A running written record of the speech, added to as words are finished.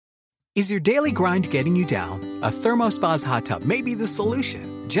Is your daily grind getting you down? A ThermoSpa's hot tub may be the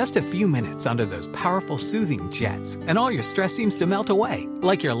solution. Just a few minutes under those powerful soothing jets, and all your stress seems to melt away,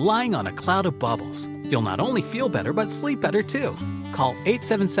 like you're lying on a cloud of bubbles. You'll not only feel better, but sleep better too. Call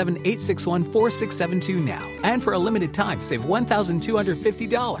 877-861-4672 now, and for a limited time, save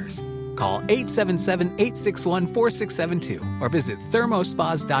 $1,250. Call 877-861-4672 or visit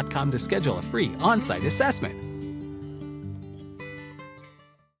thermospas.com to schedule a free on-site assessment.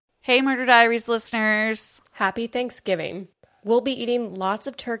 Hey, Murder Diaries listeners. Happy Thanksgiving. We'll be eating lots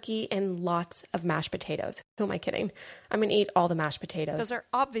of turkey and lots of mashed potatoes. Who am I kidding? I'm going to eat all the mashed potatoes. Those are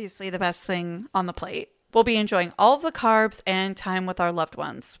obviously the best thing on the plate. We'll be enjoying all of the carbs and time with our loved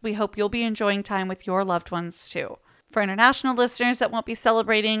ones. We hope you'll be enjoying time with your loved ones too. For international listeners that won't be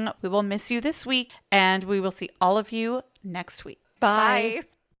celebrating, we will miss you this week, and we will see all of you next week. Bye.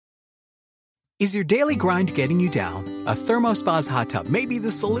 Is your daily grind getting you down? A ThermoSpa's hot tub may be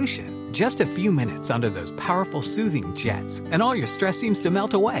the solution. Just a few minutes under those powerful soothing jets, and all your stress seems to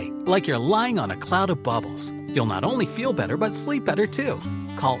melt away, like you're lying on a cloud of bubbles. You'll not only feel better, but sleep better too.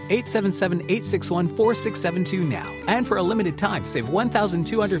 Call 877-861-4672 now, and for a limited time, save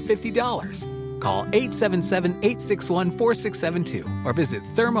 $1,250. Call 877-861-4672 or visit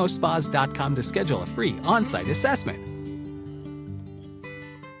thermospas.com to schedule a free on-site assessment.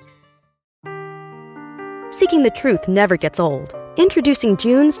 Seeking the truth never gets old. Introducing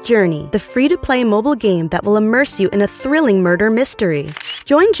June's Journey, the free-to-play mobile game that will immerse you in a thrilling murder mystery.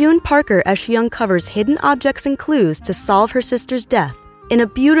 Join June Parker as she uncovers hidden objects and clues to solve her sister's death in a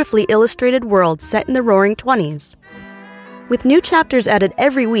beautifully illustrated world set in the Roaring '20s. With new chapters added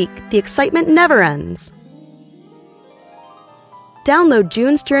every week, the excitement never ends. Download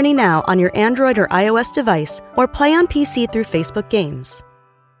June's Journey now on your Android or iOS device, or play on PC through Facebook Games.